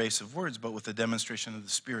and pervasive words, but with the demonstration of the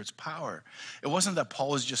Spirit's power. It wasn't that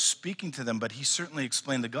Paul was just speaking to them, but he certainly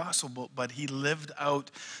explained the gospel, but he lived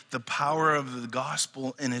out the power of the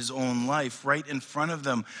gospel in his own life, right in front of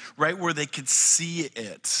them, right where they could see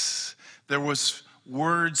it. There was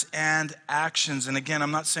words and actions. And again,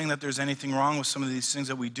 I'm not saying that there's anything wrong with some of these things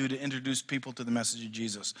that we do to introduce people to the message of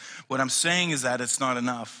Jesus. What I'm saying is that it's not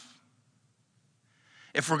enough.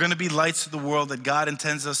 If we're going to be lights of the world that God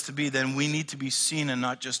intends us to be, then we need to be seen and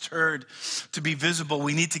not just heard. To be visible,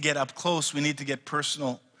 we need to get up close. We need to get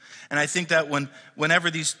personal. And I think that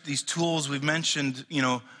whenever these tools we've mentioned,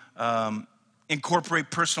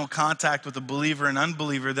 incorporate personal contact with a believer and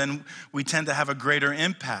unbeliever, then we tend to have a greater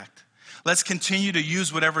impact. Let's continue to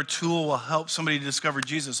use whatever tool will help somebody discover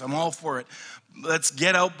Jesus. I'm all for it. Let's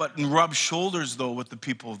get out and rub shoulders, though, with the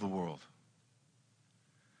people of the world.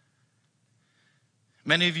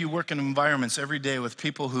 Many of you work in environments every day with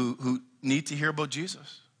people who need to hear about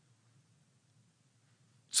Jesus.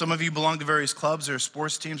 Some of you belong to various clubs or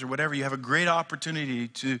sports teams or whatever. You have a great opportunity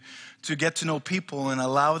to get to know people and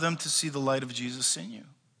allow them to see the light of Jesus in you.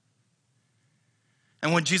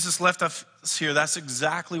 And when Jesus left us here, that's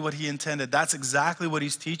exactly what he intended. That's exactly what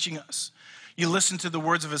he's teaching us. You listen to the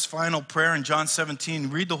words of his final prayer in John 17.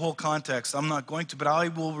 Read the whole context. I'm not going to, but I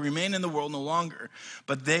will remain in the world no longer.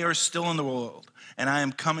 But they are still in the world, and I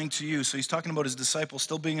am coming to you. So he's talking about his disciples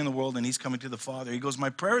still being in the world, and he's coming to the Father. He goes, my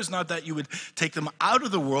prayer is not that you would take them out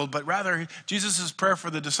of the world, but rather Jesus' prayer for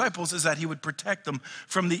the disciples is that he would protect them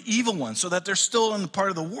from the evil one, so that they're still in the part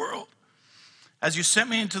of the world. As you sent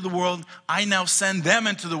me into the world, I now send them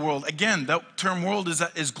into the world. Again, that term world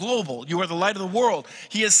is global. You are the light of the world.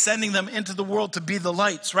 He is sending them into the world to be the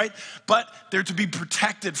lights, right? But they're to be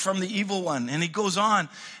protected from the evil one. And he goes on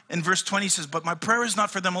in verse 20, he says, but my prayer is not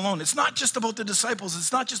for them alone. It's not just about the disciples.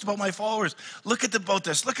 It's not just about my followers. Look at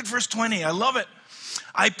this. Look at verse 20. I love it.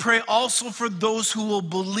 I pray also for those who will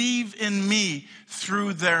believe in me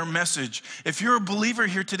through their message. If you're a believer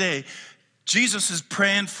here today, Jesus is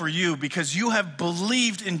praying for you because you have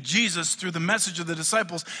believed in Jesus through the message of the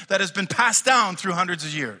disciples that has been passed down through hundreds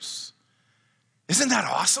of years. Isn't that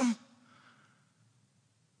awesome?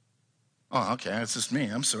 Oh, okay, it's just me.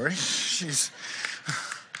 I'm sorry. Jeez.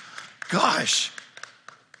 Gosh.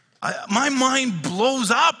 My mind blows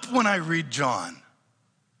up when I read John.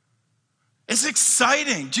 It's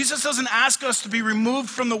exciting. Jesus doesn't ask us to be removed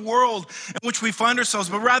from the world in which we find ourselves,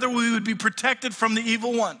 but rather we would be protected from the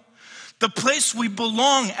evil one. The place we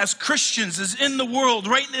belong as Christians is in the world,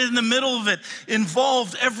 right in the middle of it,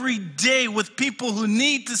 involved every day with people who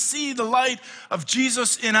need to see the light of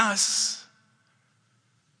Jesus in us.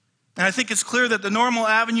 And I think it's clear that the normal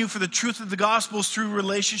avenue for the truth of the gospel is through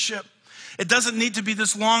relationship. It doesn't need to be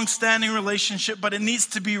this long-standing relationship, but it needs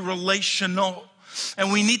to be relational.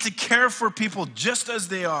 And we need to care for people just as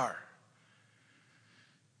they are.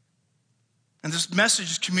 And this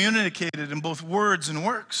message is communicated in both words and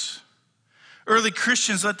works. Early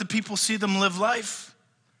Christians let the people see them live life.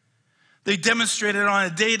 They demonstrated on a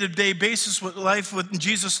day-to-day basis what life with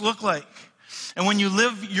Jesus looked like. And when you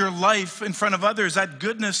live your life in front of others, that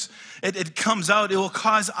goodness, it comes out. It will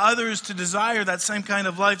cause others to desire that same kind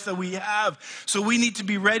of life that we have. So we need to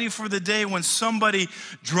be ready for the day when somebody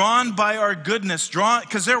drawn by our goodness,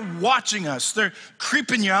 because they're watching us, they're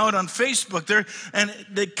creeping you out on Facebook, and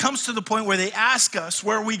it comes to the point where they ask us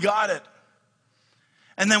where we got it.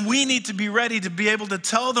 And then we need to be ready to be able to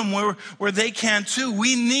tell them where they can too.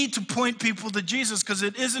 We need to point people to Jesus, because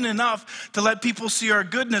it isn't enough to let people see our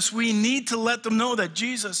goodness. We need to let them know that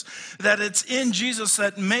it's in Jesus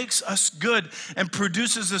that makes us good and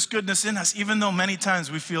produces this goodness in us, even though many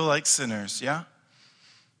times we feel like sinners, yeah?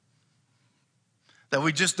 That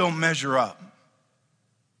we just don't measure up.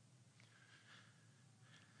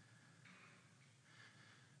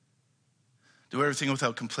 Do everything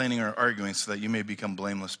without complaining or arguing, so that you may become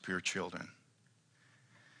blameless, pure children,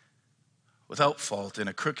 without fault in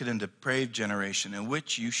a crooked and depraved generation, in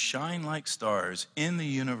which you shine like stars in the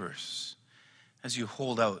universe as you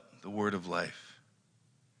hold out the word of life.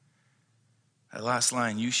 That last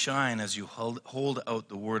line, you shine as you hold out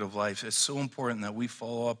the word of life. It's so important that we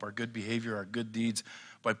follow up our good behavior, our good deeds,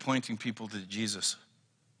 by pointing people to Jesus.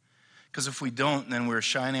 Because if we don't, then we're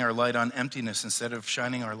shining our light on emptiness instead of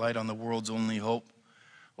shining our light on the world's only hope.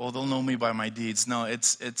 Oh, they'll know me by my deeds. No,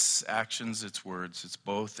 it's actions, it's words, it's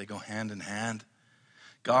both. They go hand in hand.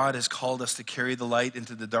 God has called us to carry the light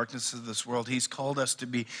into the darkness of this world. He's called us to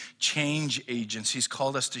be change agents. He's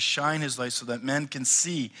called us to shine his light so that men can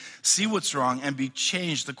see what's wrong and be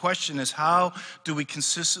changed. The question is, how do we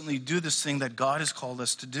consistently do this thing that God has called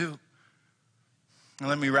us to do? And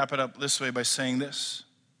let me wrap it up this way by saying this.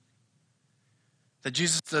 That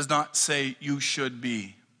Jesus does not say you should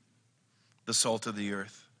be the salt of the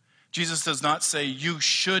earth. Jesus does not say you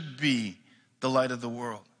should be the light of the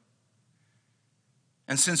world.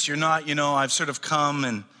 And since you're not, I've sort of come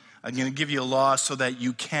and I'm going to give you a law so that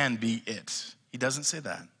you can be it. He doesn't say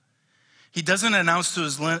that. He doesn't announce to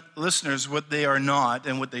his listeners what they are not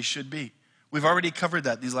and what they should be. We've already covered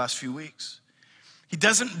that these last few weeks. He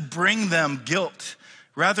doesn't bring them guilt.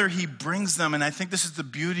 Rather, he brings them, and I think this is the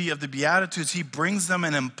beauty of the Beatitudes, he brings them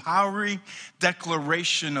an empowering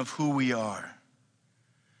declaration of who we are.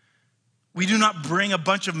 We do not bring a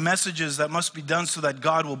bunch of messages that must be done so that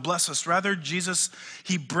God will bless us. Rather, Jesus,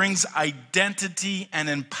 he brings identity and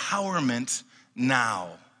empowerment now.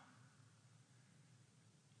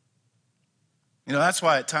 That's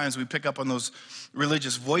why at times we pick up on those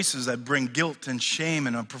religious voices that bring guilt and shame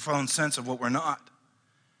and a profound sense of what we're not.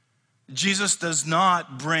 Jesus does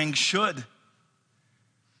not bring should.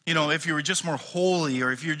 If you were just more holy,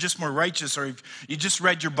 or if you're just more righteous, or if you just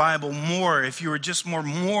read your Bible more, if you were just more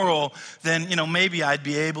moral, then, maybe I'd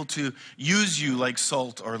be able to use you like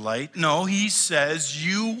salt or light. No, he says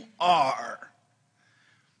you are.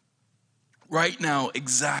 Right now,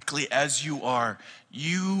 exactly as you are.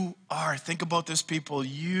 You are. Think about this, people.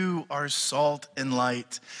 You are salt and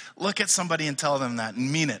light. Look at somebody and tell them that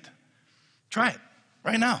and mean it. Try it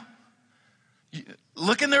right now.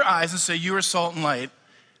 Look in their eyes and say, you are salt and light.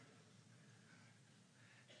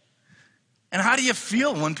 And how do you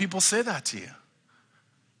feel when people say that to you?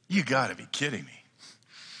 You got to be kidding me.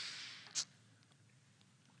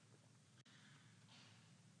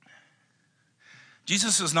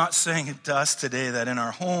 Jesus is not saying it to us today that in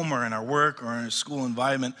our home or in our work or in our school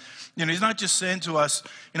environment, he's not just saying to us,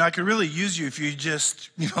 I could really use you if you just,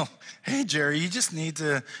 hey, Jerry, you just need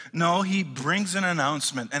to. No, he brings an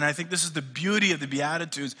announcement. And I think this is the beauty of the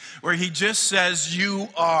Beatitudes, where he just says, you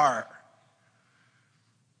are.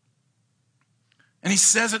 And he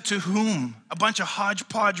says it to whom? A bunch of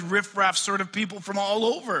hodgepodge, riffraff sort of people from all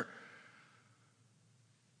over.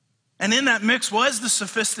 And in that mix was the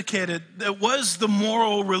sophisticated, it was the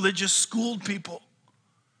moral, religious, schooled people.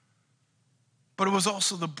 But it was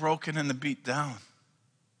also the broken and the beat down.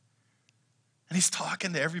 And he's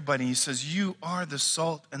talking to everybody. He says, you are the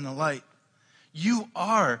salt and the light. You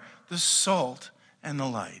are the salt and the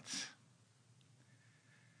light.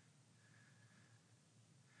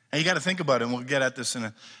 And you got to think about it, and we'll get at this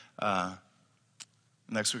in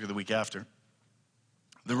next week or the week after.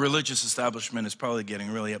 The religious establishment is probably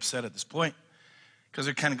getting really upset at this point, because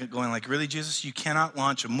they're kind of going like, really, Jesus? You cannot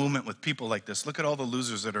launch a movement with people like this. Look at all the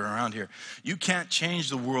losers that are around here. You can't change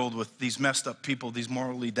the world with these messed up people, these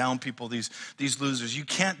morally down people, these losers. You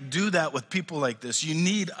can't do that with people like this. You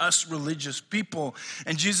need us religious people.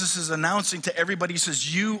 And Jesus is announcing to everybody, he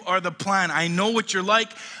says, you are the plan. I know what you're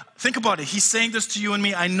like. Think about it. He's saying this to you and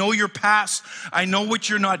me. I know your past. I know what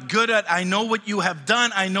you're not good at. I know what you have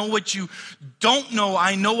done. I know what you don't know.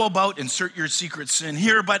 I know about, insert your secret sin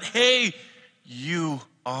here. But hey, you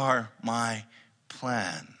are my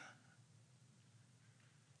plan.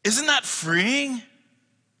 Isn't that freeing?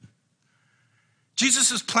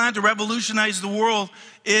 Jesus' plan to revolutionize the world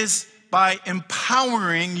is by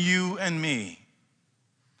empowering you and me.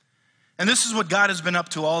 And this is what God has been up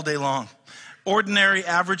to all day long. Ordinary,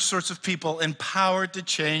 average sorts of people empowered to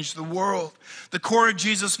change the world. The core of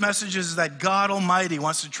Jesus' message is that God Almighty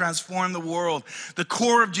wants to transform the world. The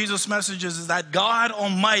core of Jesus' message is that God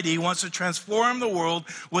Almighty wants to transform the world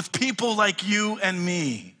with people like you and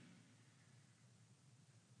me.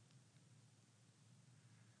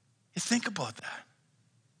 You think about that.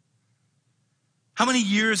 How many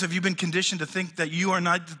years have you been conditioned to think that you are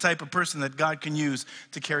not the type of person that God can use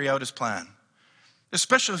to carry out his plan?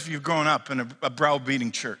 Especially if you've grown up in a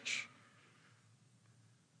browbeating church.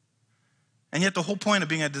 And yet the whole point of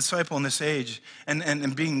being a disciple in this age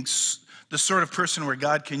and being the sort of person where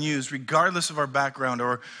God can use, regardless of our background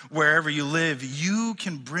or wherever you live, you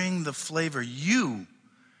can bring the flavor. You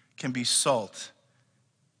can be salt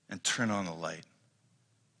and turn on the light.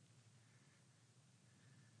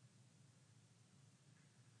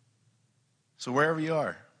 So wherever you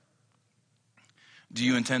are, do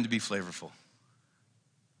you intend to be flavorful?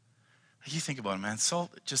 You think about it, man.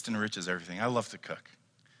 Salt just enriches everything. I love to cook.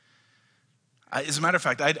 As a matter of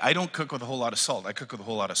fact, I don't cook with a whole lot of salt. I cook with a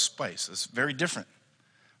whole lot of spice. It's very different.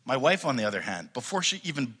 My wife, on the other hand, before she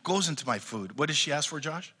even goes into my food, what does she ask for,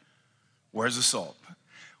 Josh? Where's the salt?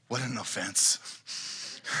 What an offense.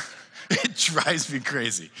 It drives me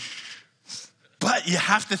crazy. But you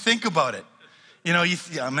have to think about it. You know,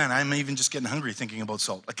 man, I'm even just getting hungry thinking about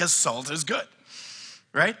salt. Because salt is good,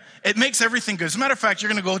 right? It makes everything good. As a matter of fact,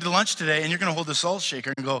 you're going to go to lunch today and you're going to hold the salt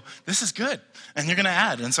shaker and go, this is good. And you're going to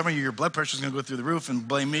add. And some of you, your blood pressure is going to go through the roof and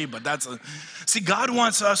blame me. But see, God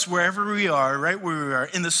wants us wherever we are, right where we are,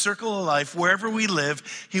 in the circle of life, wherever we live,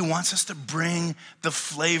 he wants us to bring the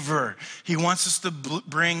flavor. He wants us to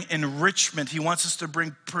bring enrichment. He wants us to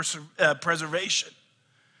bring preservation.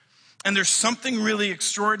 And there's something really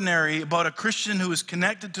extraordinary about a Christian who is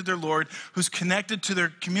connected to their Lord, who's connected to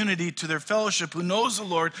their community, to their fellowship, who knows the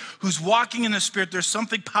Lord, who's walking in the Spirit. There's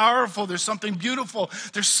something powerful. There's something beautiful.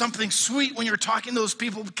 There's something sweet when you're talking to those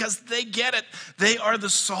people because they get it. They are the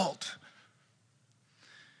salt.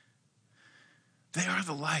 They are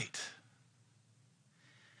the light.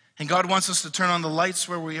 And God wants us to turn on the lights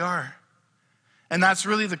where we are. And that's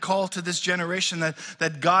really the call to this generation,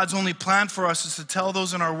 that God's only plan for us is to tell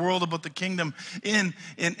those in our world about the kingdom in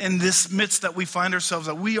this midst that we find ourselves,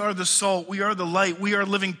 that we are the salt, we are the light, we are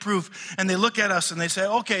living proof. And they look at us and they say,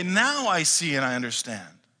 okay, now I see and I understand.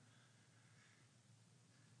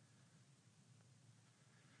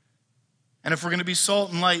 And if we're going to be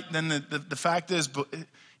salt and light, then the fact is,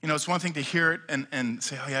 you know, it's one thing to hear it and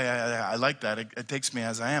say, oh, yeah, I like that. It takes me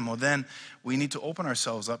as I am. Well, then we need to open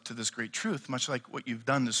ourselves up to this great truth, much like what you've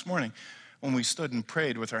done this morning when we stood and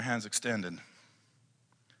prayed with our hands extended.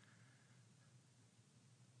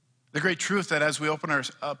 The great truth that as we open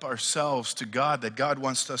up ourselves to God, that God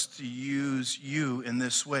wants us to use you in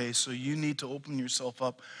this way. So you need to open yourself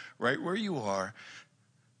up right where you are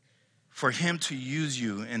for him to use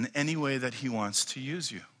you in any way that he wants to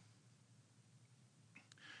use you.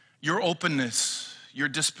 Your openness, your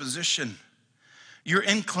disposition, your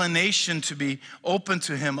inclination to be open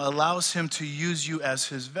to him allows him to use you as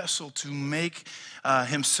his vessel to make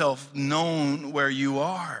himself known where you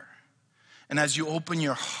are. And as you open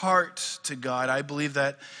your heart to God, I believe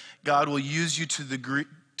that God will use you to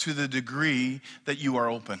the degree that you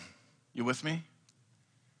are open. You with me?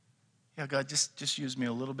 Yeah, God, just use me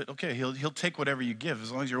a little bit. Okay, he'll take whatever you give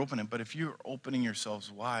as long as you're opening. But if you're opening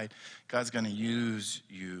yourselves wide, God's going to use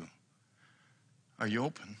you. Are you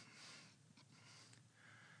open?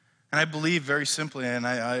 And I believe very simply, and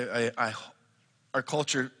our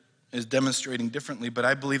culture is demonstrating differently, but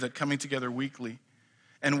I believe that coming together weekly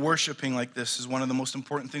and worshiping like this is one of the most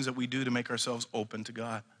important things that we do to make ourselves open to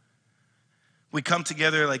God. We come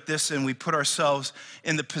together like this and we put ourselves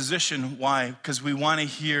in the position. Why? Because we want to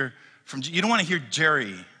hear from you. Don't want to hear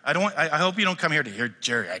Jerry. I hope you don't come here to hear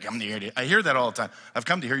Jerry. I hear that all the time. I've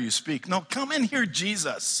come to hear you speak. No, come and hear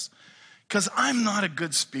Jesus. Because I'm not a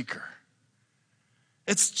good speaker.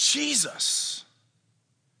 It's Jesus.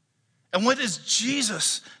 And what is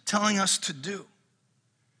Jesus telling us to do?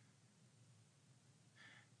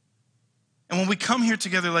 And when we come here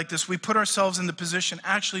together like this, we put ourselves in the position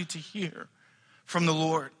actually to hear from the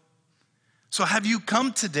Lord. So have you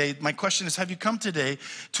come today, my question is, have you come today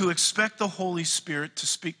to expect the Holy Spirit to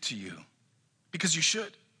speak to you? Because you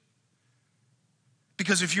should.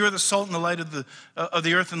 Because if you're the salt and the light of the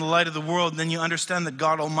earth and the light of the world, then you understand that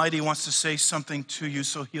God Almighty wants to say something to you,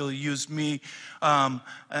 so he'll use me and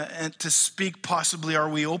to speak possibly. Are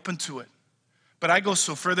we open to it? But I go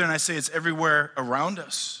so further and I say it's everywhere around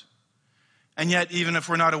us. And yet, even if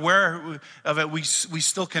we're not aware of it, we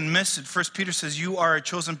still can miss it. 1 Peter says, you are a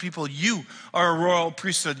chosen people. You are a royal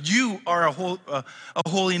priesthood. You are a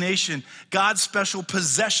holy nation. God's special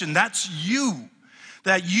possession. That's you.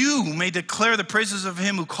 That you may declare the praises of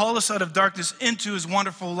him who called us out of darkness into his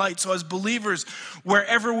wonderful light. So as believers,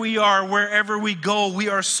 wherever we are, wherever we go, we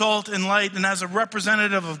are salt and light. And as a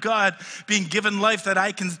representative of God, being given life, that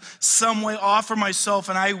I can some way offer myself,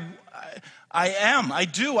 and I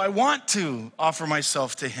want to offer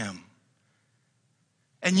myself to him.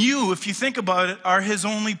 And you, if you think about it, are his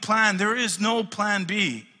only plan. There is no plan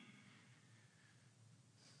B.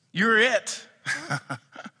 You're it.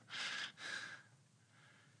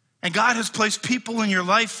 And God has placed people in your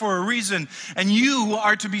life for a reason, and you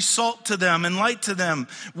are to be salt to them and light to them.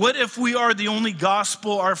 What if we are the only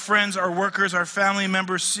gospel our friends, our workers, our family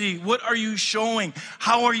members see? What are you showing?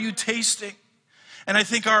 How are you tasting? And I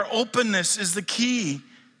think our openness is the key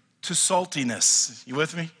to saltiness. You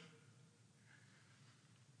with me?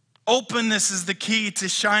 Openness is the key to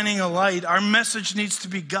shining a light. Our message needs to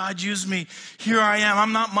be, God, use me. Here I am.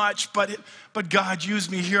 I'm not much, but God,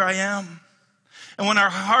 use me. Here I am. And when our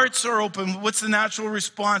hearts are open, what's the natural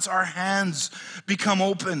response? Our hands become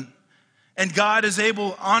open. And God is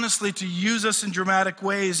able, honestly, to use us in dramatic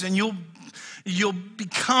ways. And you'll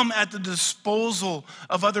become at the disposal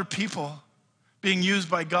of other people being used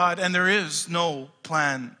by God. And there is no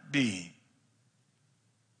plan B.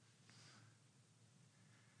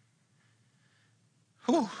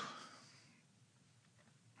 Whew.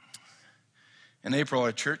 In April,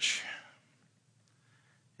 our church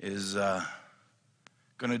is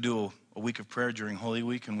going to do a week of prayer during Holy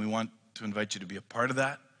Week, and we want to invite you to be a part of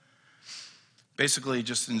that. Basically, it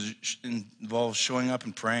just involves showing up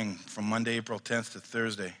and praying from Monday, April 10th to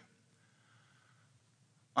Thursday.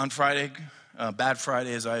 On Friday, Bad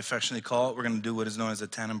Friday, as I affectionately call it, we're going to do what is known as a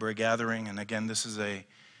Tannenberg Gathering. And again, this is a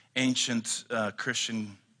ancient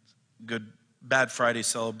Christian Bad Friday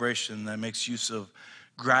celebration that makes use of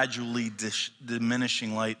gradually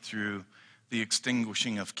diminishing light through the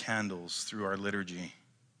extinguishing of candles through our liturgy.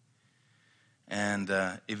 And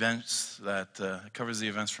events that covers the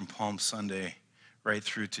events from Palm Sunday right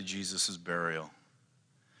through to Jesus' burial.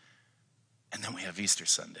 And then we have Easter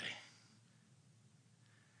Sunday.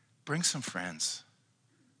 Bring some friends.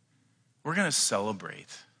 We're going to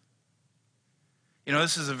celebrate. You know,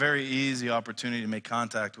 this is a very easy opportunity to make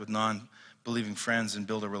contact with non-believing friends and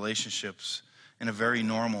build relationships in a very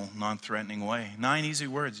normal, non-threatening way. 9 easy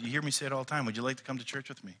words. You hear me say it all the time. Would you like to come to church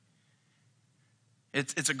with me?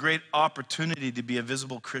 It's a great opportunity to be a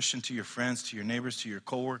visible Christian to your friends, to your neighbors, to your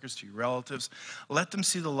coworkers, to your relatives. Let them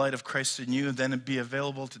see the light of Christ in you, and then be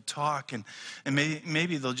available to talk. And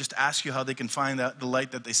maybe they'll just ask you how they can find the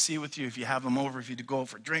light that they see with you. If you have them over, if you go out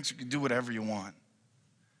for drinks, you can do whatever you want.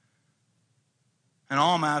 And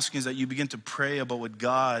all I'm asking is that you begin to pray about what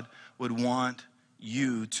God would want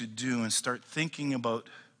you to do and start thinking about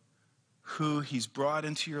who he's brought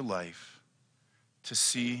into your life to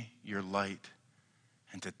see your light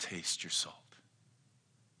and to taste your salt.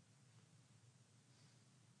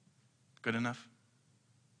 Good enough?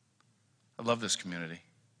 I love this community.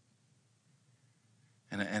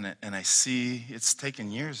 And I see, it's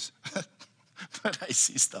taken years, but I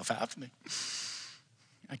see stuff happening.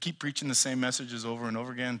 I keep preaching the same messages over and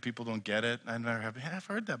over again. People don't get it. I've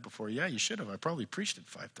heard that before. Yeah, you should have. I probably preached it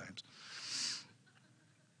 5 times.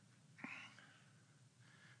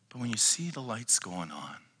 But when you see the lights going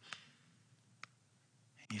on,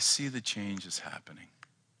 you see the changes happening,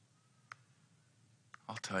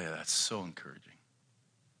 I'll tell you, that's so encouraging.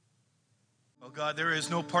 Oh God, there is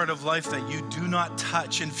no part of life that you do not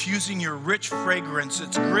touch, infusing your rich fragrance.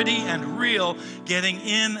 It's gritty and real, getting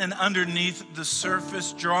in and underneath the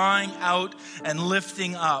surface, drawing out and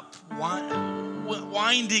lifting up,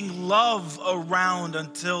 winding love around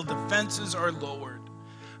until defenses are lowered,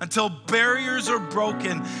 until barriers are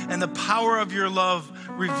broken, and the power of your love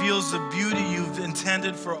reveals the beauty you've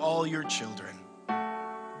intended for all your children.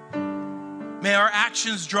 May our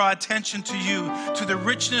actions draw attention to you, to the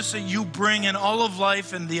richness that you bring in all of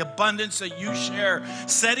life and the abundance that you share,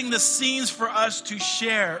 setting the scenes for us to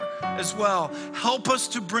share as well. Help us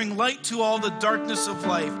to bring light to all the darkness of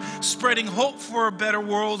life, spreading hope for a better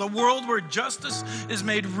world, a world where justice is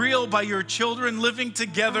made real by your children living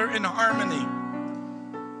together in harmony.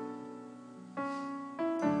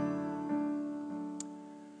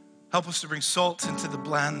 Help us to bring salt into the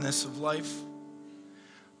blandness of life.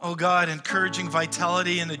 Oh God, encouraging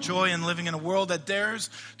vitality and the joy in living in a world that dares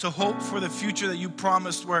to hope for the future that you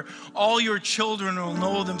promised, where all your children will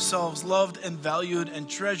know themselves loved and valued and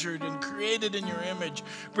treasured and created in your image,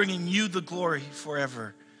 bringing you the glory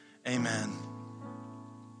forever. Amen.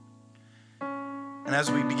 And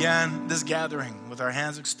as we began this gathering with our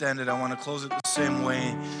hands extended, I want to close it the same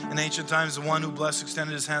way. In ancient times, the one who blessed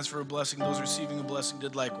extended his hands for a blessing. Those receiving a blessing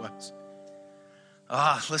did likewise.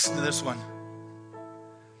 Listen to this one.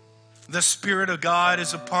 The Spirit of God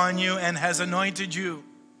is upon you and has anointed you.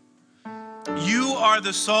 You are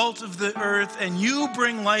the salt of the earth, and you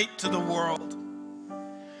bring light to the world.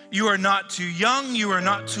 You are not too young, you are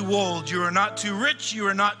not too old, you are not too rich, you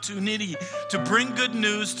are not too needy, to bring good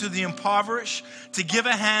news to the impoverished, to give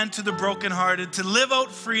a hand to the brokenhearted, to live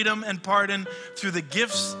out freedom and pardon through the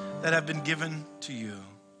gifts that have been given to you.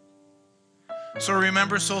 So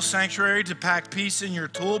remember, Soul Sanctuary, to pack peace in your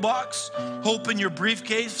toolbox, hope in your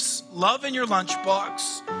briefcase, love in your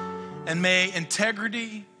lunchbox, and may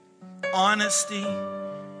integrity, honesty,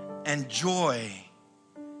 and joy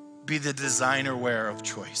be the designer wear of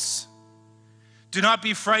choice. Do not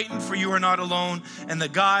be frightened, for you are not alone, and the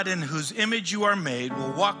God in whose image you are made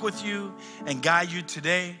will walk with you and guide you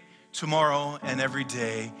today, tomorrow, and every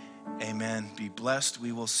day. Amen. Be blessed.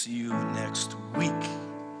 We will see you next week.